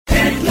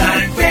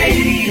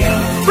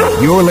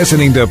You're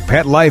listening to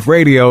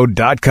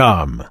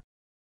PetLifeRadio.com.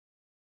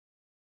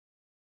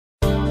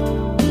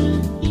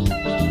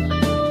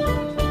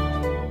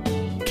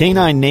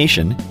 Canine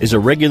Nation is a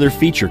regular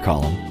feature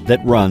column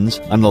that runs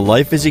on the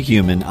Life as a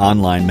Human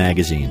online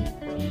magazine.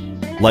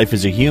 Life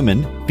as a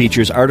Human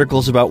features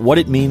articles about what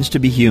it means to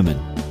be human,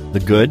 the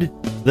good,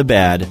 the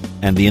bad,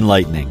 and the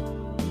enlightening.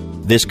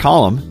 This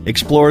column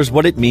explores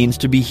what it means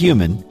to be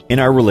human in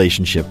our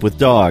relationship with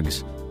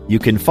dogs. You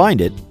can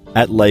find it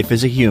at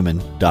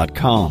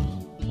lifeasahuman.com.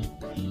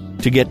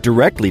 To get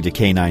directly to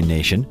Canine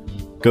Nation,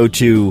 go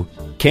to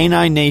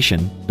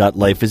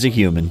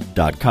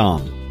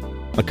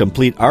caninenation.lifeasahuman.com. A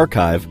complete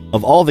archive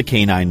of all the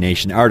Canine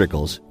Nation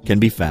articles can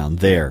be found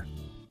there.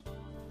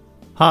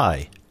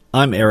 Hi,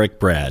 I'm Eric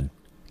Brad.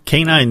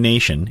 Canine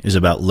Nation is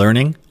about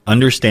learning,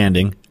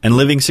 understanding, and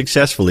living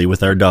successfully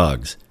with our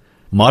dogs.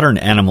 Modern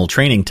animal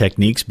training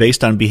techniques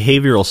based on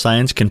behavioral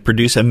science can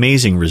produce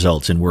amazing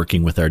results in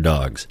working with our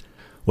dogs.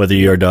 Whether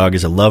your dog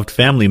is a loved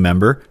family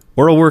member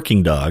or a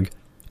working dog,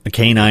 a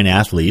canine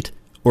athlete,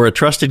 or a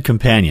trusted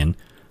companion,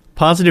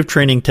 positive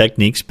training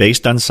techniques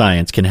based on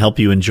science can help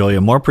you enjoy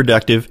a more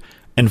productive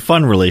and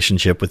fun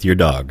relationship with your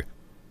dog.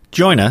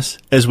 Join us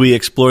as we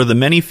explore the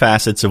many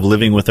facets of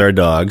living with our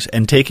dogs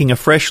and taking a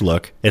fresh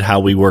look at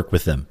how we work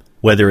with them.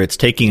 Whether it's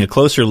taking a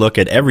closer look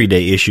at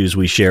everyday issues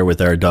we share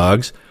with our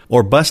dogs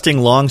or busting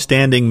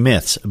long-standing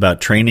myths about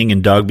training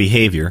and dog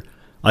behavior,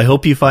 I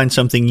hope you find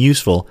something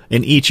useful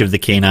in each of the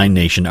Canine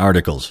Nation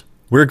articles.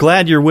 We're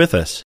glad you're with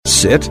us.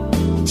 Sit,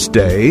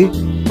 stay.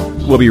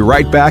 We'll be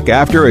right back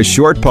after a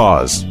short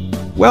pause.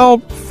 Well,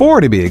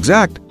 4 to be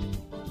exact.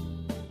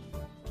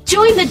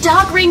 Join the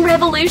Dog Ring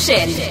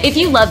Revolution. If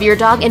you love your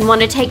dog and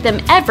want to take them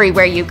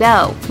everywhere you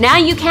go, now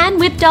you can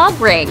with Dog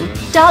Ring.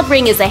 Dog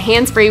Ring is a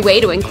hands-free way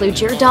to include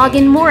your dog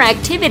in more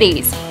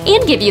activities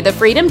and give you the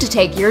freedom to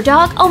take your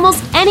dog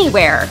almost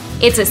anywhere.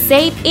 It's a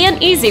safe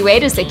and easy way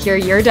to secure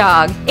your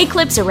dog. It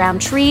clips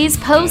around trees,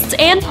 posts,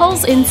 and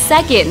poles in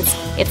seconds.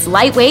 It's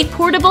lightweight,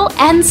 portable,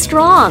 and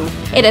strong.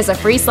 It has a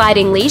free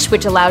sliding leash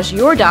which allows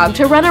your dog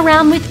to run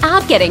around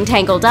without getting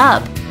tangled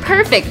up.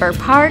 Perfect for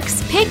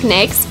parks,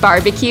 picnics,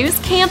 barbecues,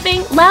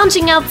 camping,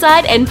 lounging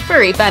outside, and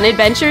furry fun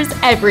adventures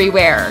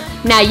everywhere.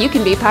 Now you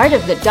can be part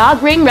of the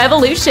Dog Ring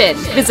Revolution.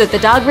 Visit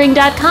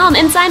thedogring.com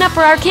and sign up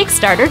for our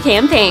Kickstarter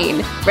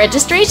campaign.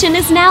 Registration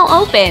is now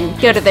open.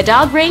 Go to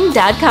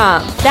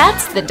thedogring.com.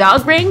 That's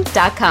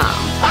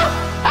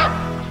thedogring.com.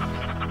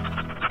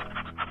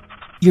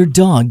 Your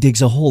dog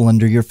digs a hole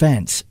under your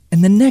fence,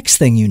 and the next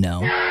thing you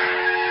know,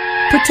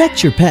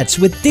 protect your pets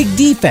with Dig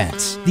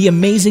Defense, the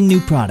amazing new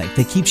product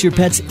that keeps your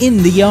pets in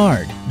the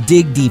yard.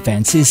 Dig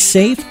Defense is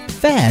safe,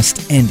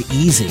 fast, and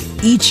easy.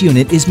 Each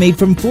unit is made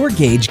from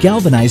 4-gauge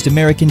galvanized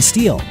American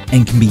steel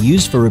and can be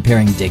used for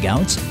repairing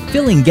dig-outs,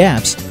 filling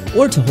gaps,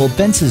 or to hold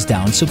fences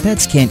down so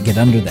pets can't get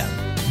under them.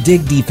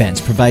 Dig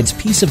Defense provides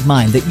peace of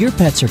mind that your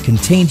pets are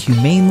contained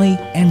humanely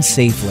and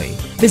safely.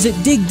 Visit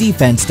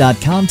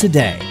digdefense.com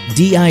today.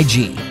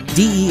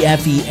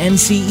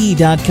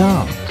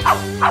 DIGDEFENCE.com.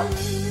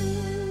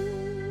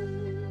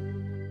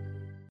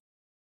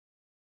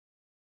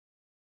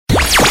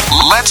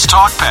 Let's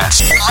talk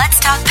pets. Let's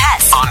talk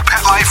pets On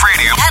Pet Life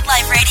Radio. Pet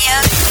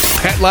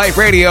Life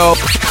Radio.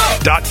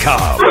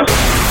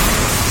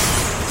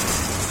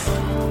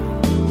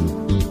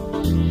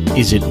 PetLifeRadio.com.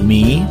 Is it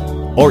me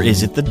or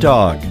is it the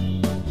dog?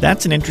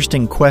 That's an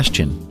interesting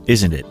question,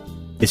 isn't it?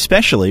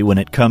 Especially when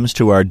it comes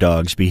to our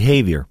dog's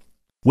behavior.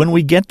 When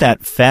we get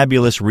that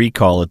fabulous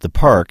recall at the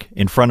park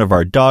in front of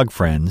our dog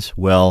friends,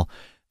 well,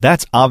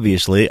 that's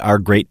obviously our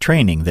great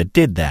training that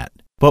did that.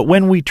 But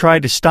when we try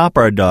to stop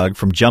our dog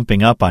from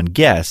jumping up on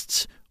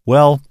guests,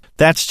 well,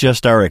 that's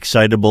just our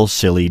excitable,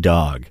 silly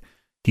dog.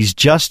 He's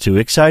just too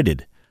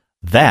excited.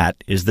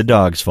 That is the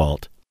dog's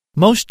fault.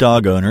 Most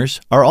dog owners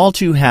are all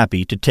too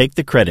happy to take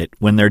the credit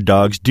when their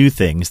dogs do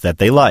things that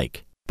they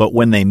like. But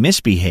when they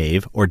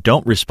misbehave or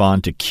don't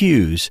respond to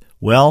cues,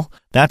 well,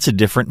 that's a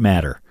different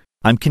matter.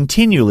 I'm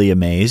continually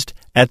amazed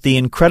at the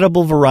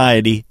incredible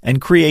variety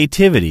and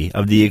creativity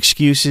of the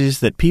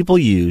excuses that people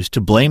use to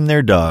blame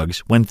their dogs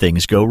when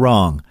things go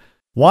wrong.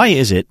 Why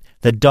is it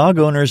that dog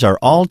owners are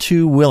all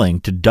too willing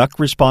to duck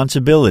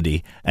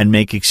responsibility and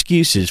make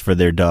excuses for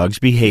their dog's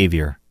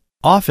behavior?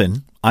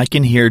 Often, I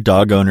can hear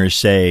dog owners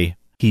say,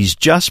 "He's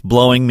just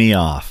blowing me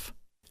off."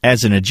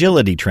 As an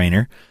agility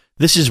trainer,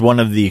 this is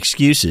one of the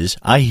excuses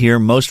I hear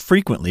most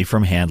frequently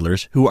from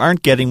handlers who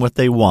aren't getting what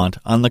they want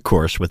on the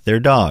course with their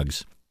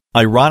dogs.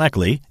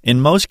 Ironically,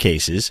 in most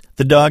cases,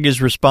 the dog is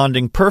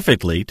responding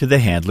perfectly to the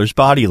handler's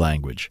body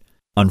language.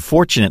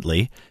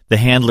 Unfortunately, the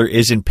handler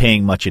isn't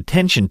paying much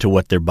attention to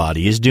what their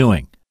body is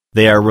doing.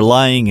 They are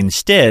relying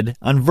instead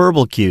on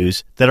verbal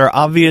cues that are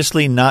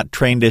obviously not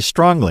trained as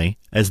strongly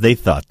as they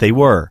thought they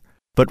were.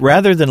 But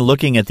rather than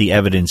looking at the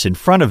evidence in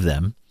front of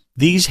them,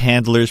 these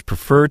handlers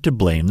prefer to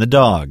blame the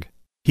dog.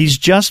 "He's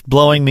just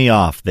blowing me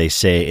off," they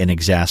say in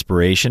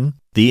exasperation.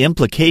 The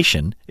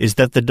implication is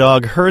that the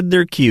dog heard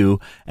their cue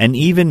and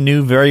even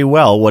knew very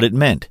well what it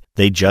meant.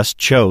 They just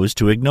chose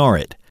to ignore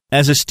it.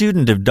 As a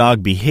student of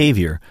dog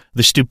behavior,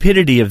 the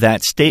stupidity of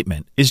that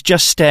statement is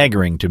just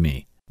staggering to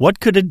me. What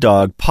could a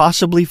dog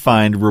possibly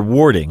find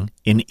rewarding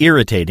in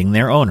irritating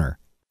their owner?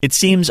 It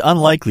seems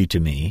unlikely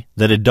to me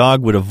that a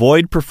dog would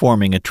avoid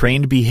performing a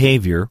trained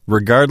behavior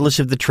regardless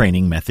of the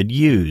training method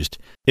used.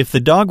 If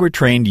the dog were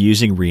trained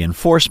using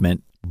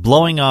reinforcement,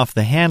 blowing off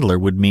the handler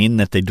would mean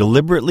that they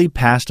deliberately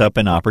passed up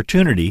an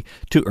opportunity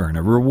to earn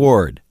a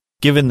reward.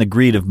 Given the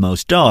greed of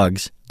most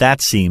dogs,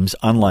 that seems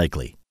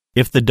unlikely.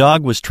 If the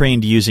dog was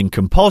trained using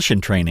compulsion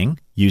training,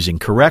 using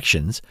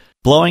corrections,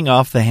 blowing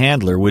off the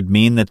handler would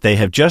mean that they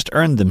have just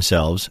earned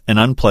themselves an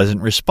unpleasant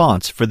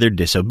response for their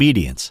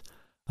disobedience.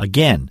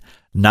 Again,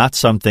 not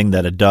something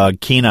that a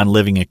dog keen on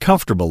living a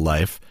comfortable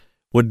life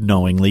would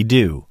knowingly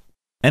do.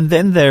 And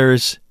then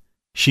there's,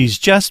 she's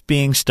just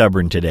being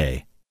stubborn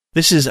today.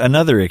 This is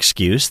another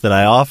excuse that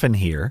I often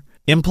hear,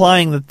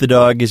 implying that the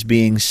dog is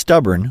being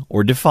stubborn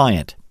or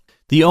defiant.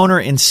 The owner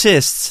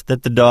insists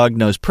that the dog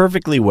knows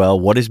perfectly well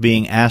what is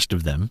being asked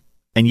of them,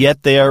 and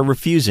yet they are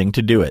refusing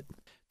to do it.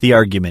 The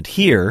argument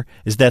here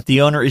is that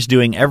the owner is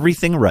doing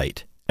everything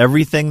right,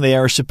 everything they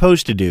are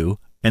supposed to do,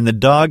 and the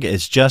dog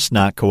is just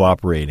not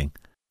cooperating.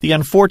 The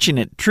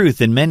unfortunate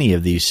truth in many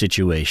of these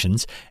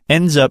situations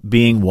ends up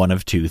being one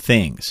of two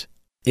things.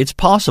 It's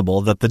possible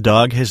that the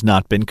dog has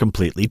not been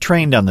completely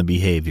trained on the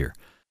behavior,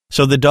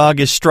 so the dog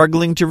is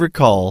struggling to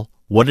recall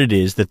what it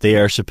is that they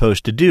are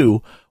supposed to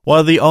do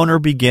while the owner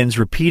begins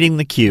repeating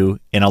the cue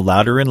in a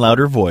louder and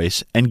louder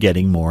voice and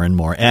getting more and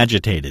more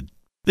agitated.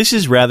 This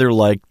is rather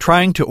like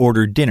trying to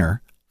order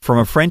dinner from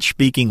a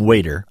French-speaking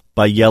waiter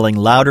by yelling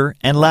louder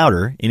and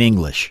louder in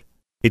English.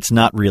 It's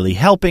not really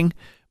helping,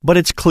 but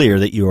it's clear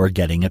that you are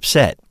getting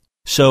upset.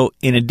 So,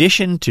 in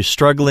addition to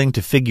struggling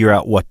to figure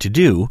out what to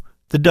do,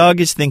 the dog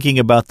is thinking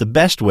about the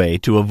best way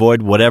to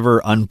avoid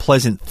whatever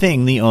unpleasant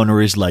thing the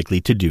owner is likely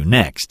to do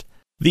next.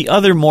 The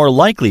other more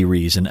likely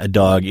reason a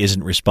dog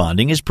isn't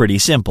responding is pretty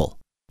simple.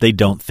 They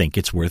don't think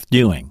it's worth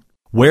doing.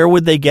 Where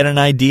would they get an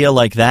idea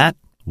like that?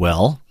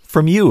 Well,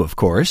 from you, of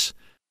course.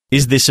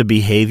 Is this a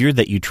behavior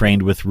that you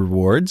trained with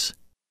rewards?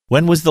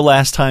 When was the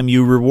last time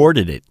you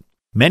rewarded it?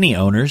 Many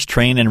owners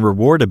train and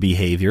reward a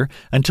behavior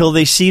until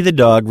they see the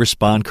dog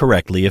respond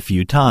correctly a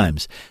few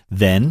times.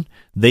 Then,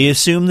 they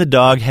assume the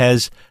dog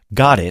has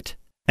got it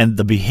and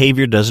the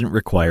behavior doesn't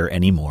require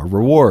any more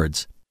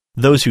rewards.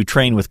 Those who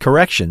train with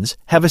corrections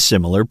have a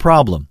similar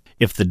problem.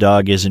 If the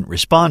dog isn't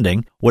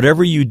responding,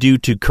 whatever you do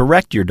to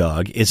correct your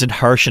dog isn't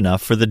harsh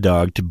enough for the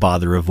dog to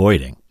bother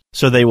avoiding.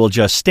 So they will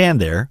just stand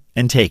there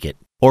and take it.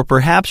 Or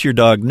perhaps your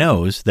dog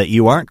knows that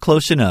you aren't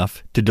close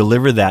enough to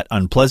deliver that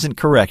unpleasant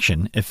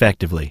correction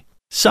effectively.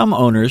 Some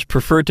owners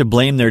prefer to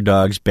blame their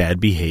dog's bad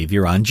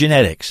behavior on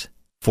genetics.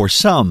 For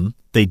some,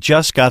 they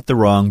just got the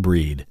wrong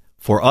breed.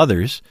 For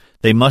others,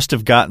 they must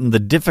have gotten the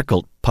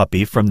difficult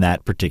puppy from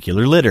that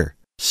particular litter.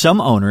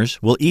 Some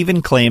owners will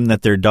even claim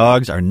that their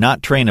dogs are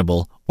not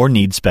trainable or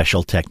need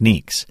special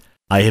techniques.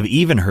 I have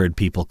even heard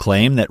people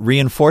claim that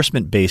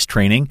reinforcement-based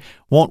training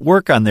won't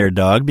work on their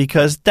dog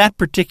because that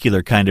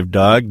particular kind of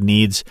dog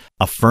needs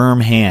a firm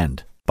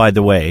hand. By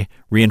the way,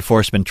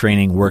 reinforcement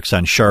training works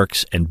on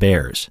sharks and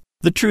bears.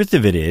 The truth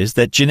of it is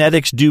that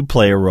genetics do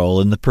play a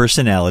role in the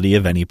personality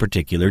of any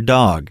particular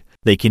dog.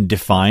 They can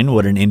define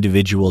what an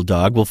individual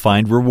dog will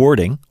find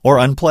rewarding or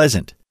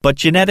unpleasant. But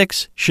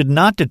genetics should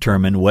not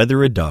determine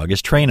whether a dog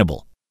is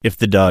trainable. If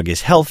the dog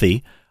is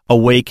healthy, a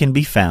way can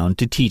be found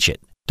to teach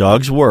it.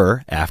 Dogs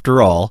were, after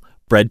all,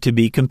 bred to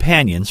be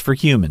companions for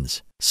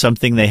humans,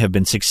 something they have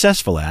been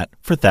successful at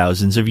for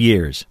thousands of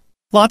years.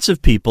 Lots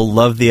of people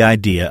love the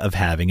idea of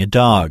having a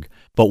dog,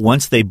 but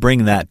once they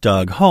bring that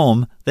dog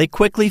home, they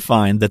quickly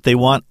find that they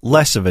want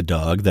less of a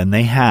dog than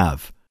they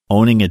have.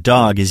 Owning a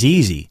dog is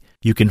easy.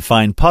 You can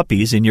find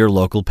puppies in your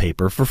local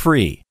paper for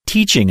free.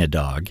 Teaching a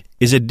dog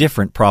is a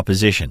different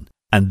proposition,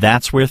 and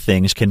that's where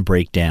things can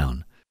break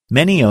down.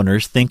 Many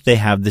owners think they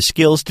have the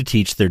skills to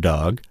teach their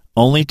dog,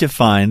 only to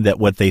find that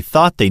what they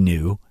thought they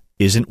knew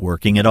isn't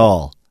working at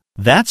all.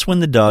 That's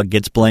when the dog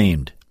gets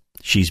blamed.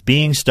 She's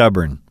being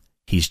stubborn.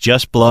 He's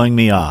just blowing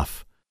me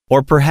off.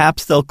 Or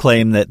perhaps they'll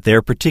claim that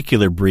their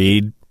particular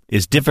breed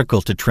is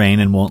difficult to train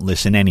and won't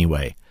listen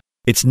anyway.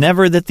 It's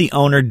never that the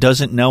owner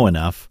doesn't know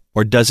enough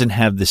or doesn't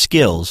have the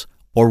skills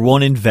or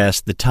won't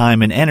invest the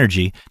time and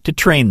energy to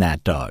train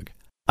that dog.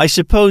 I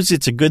suppose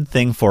it's a good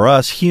thing for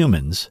us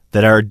humans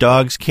that our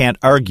dogs can't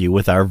argue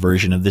with our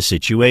version of the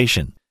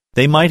situation.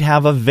 They might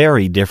have a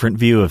very different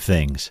view of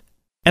things.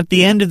 At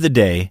the end of the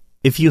day,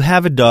 if you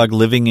have a dog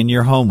living in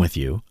your home with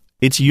you,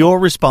 it's your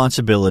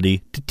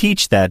responsibility to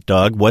teach that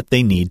dog what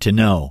they need to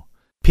know.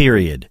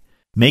 Period.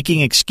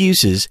 Making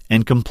excuses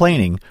and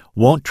complaining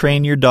won't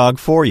train your dog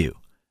for you,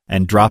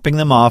 and dropping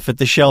them off at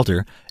the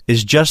shelter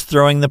is just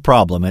throwing the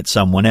problem at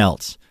someone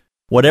else.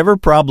 Whatever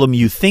problem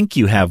you think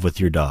you have with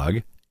your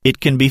dog, it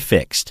can be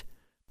fixed,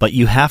 but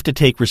you have to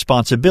take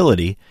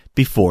responsibility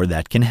before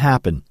that can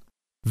happen.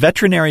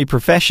 Veterinary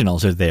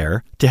professionals are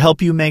there to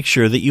help you make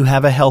sure that you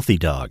have a healthy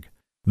dog.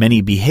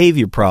 Many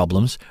behavior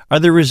problems are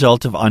the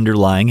result of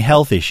underlying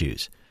health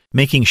issues.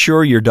 Making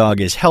sure your dog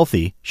is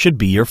healthy should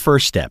be your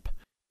first step.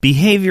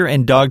 Behavior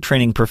and dog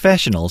training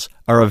professionals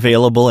are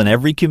available in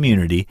every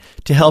community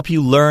to help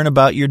you learn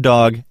about your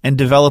dog and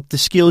develop the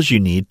skills you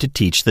need to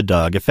teach the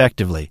dog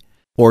effectively.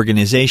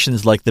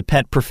 Organizations like the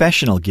Pet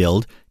Professional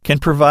Guild can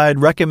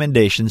provide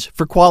recommendations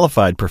for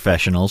qualified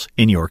professionals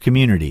in your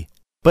community.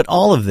 But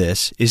all of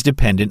this is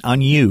dependent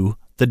on you,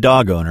 the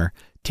dog owner,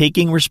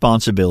 taking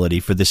responsibility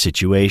for the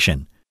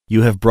situation.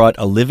 You have brought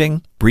a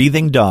living,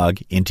 breathing dog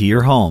into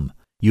your home.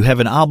 You have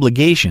an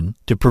obligation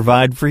to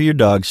provide for your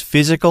dog's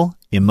physical,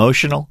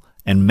 emotional,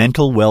 and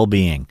mental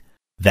well-being.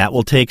 That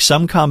will take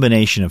some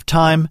combination of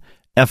time,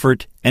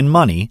 effort, and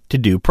money to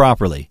do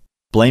properly.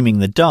 Blaming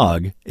the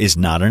dog is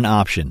not an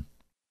option.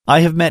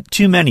 I have met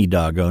too many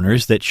dog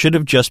owners that should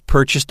have just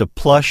purchased a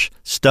plush,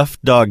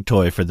 stuffed dog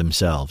toy for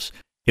themselves.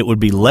 It would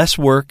be less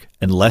work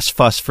and less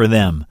fuss for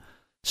them.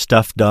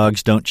 Stuffed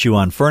dogs don't chew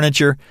on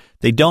furniture,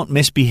 they don't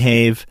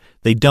misbehave,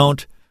 they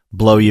don't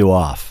blow you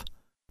off.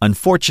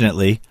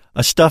 Unfortunately,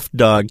 a stuffed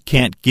dog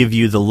can't give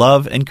you the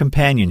love and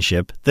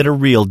companionship that a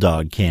real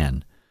dog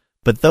can.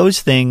 But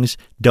those things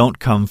don't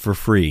come for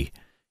free.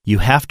 You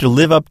have to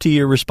live up to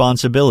your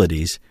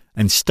responsibilities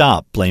and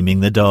stop blaming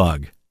the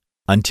dog.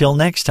 Until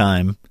next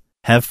time,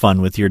 have fun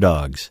with your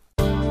dogs.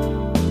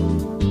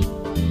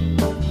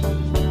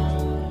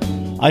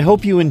 I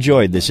hope you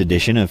enjoyed this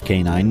edition of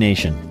Canine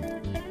Nation.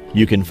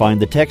 You can find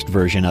the text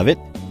version of it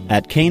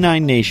at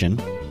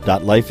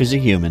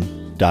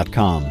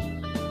caninenation.lifeasahuman.com.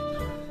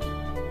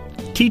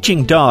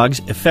 Teaching Dogs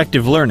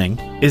Effective Learning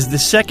is the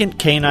second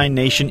Canine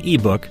Nation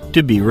ebook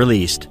to be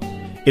released.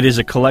 It is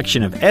a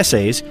collection of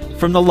essays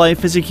from the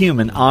Life as a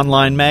Human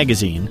online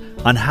magazine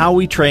on how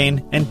we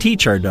train and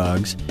teach our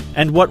dogs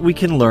and what we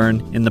can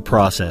learn in the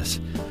process.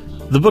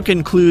 The book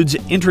includes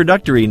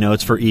introductory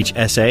notes for each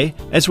essay,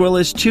 as well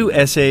as 2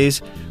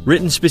 essays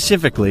written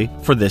specifically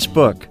for this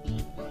book.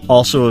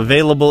 Also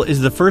available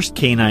is the first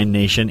Canine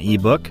Nation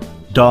ebook,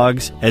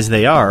 Dogs as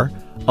They Are,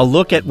 a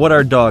look at what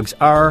our dogs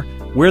are,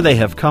 where they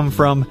have come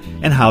from,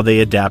 and how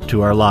they adapt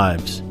to our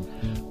lives.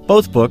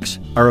 Both books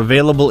are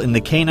available in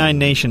the Canine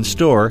Nation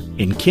store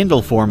in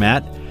Kindle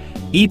format,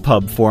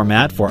 EPUB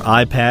format for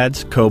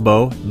iPads,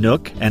 Kobo,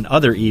 Nook, and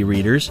other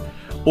e-readers,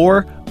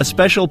 or a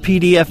special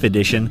PDF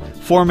edition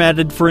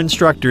formatted for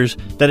instructors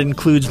that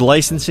includes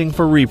licensing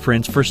for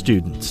reprints for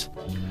students.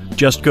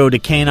 Just go to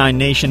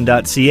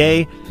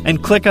caninenation.ca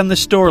and click on the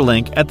store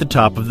link at the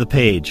top of the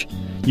page.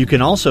 You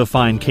can also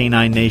find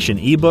Canine Nation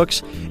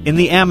ebooks in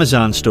the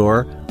Amazon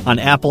store, on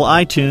Apple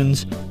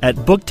iTunes, at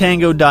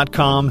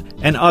booktango.com,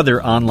 and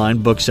other online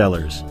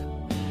booksellers.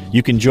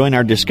 You can join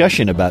our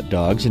discussion about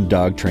dogs and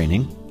dog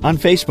training on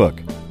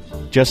Facebook.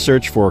 Just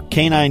search for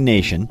Canine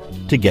Nation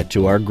to get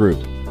to our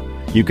group.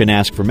 You can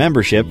ask for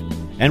membership,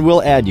 and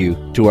we'll add you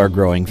to our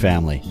growing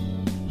family.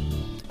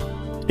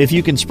 If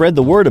you can spread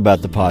the word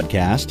about the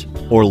podcast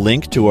or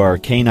link to our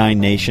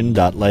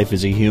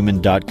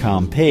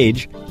caninenation.lifeasahuman.com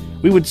page,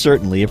 we would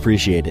certainly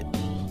appreciate it.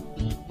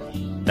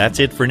 That's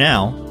it for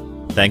now.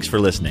 Thanks for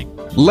listening.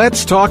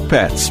 Let's Talk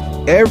Pets,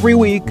 every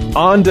week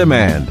on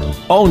demand,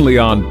 only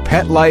on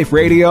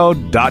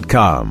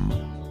PetLifeRadio.com.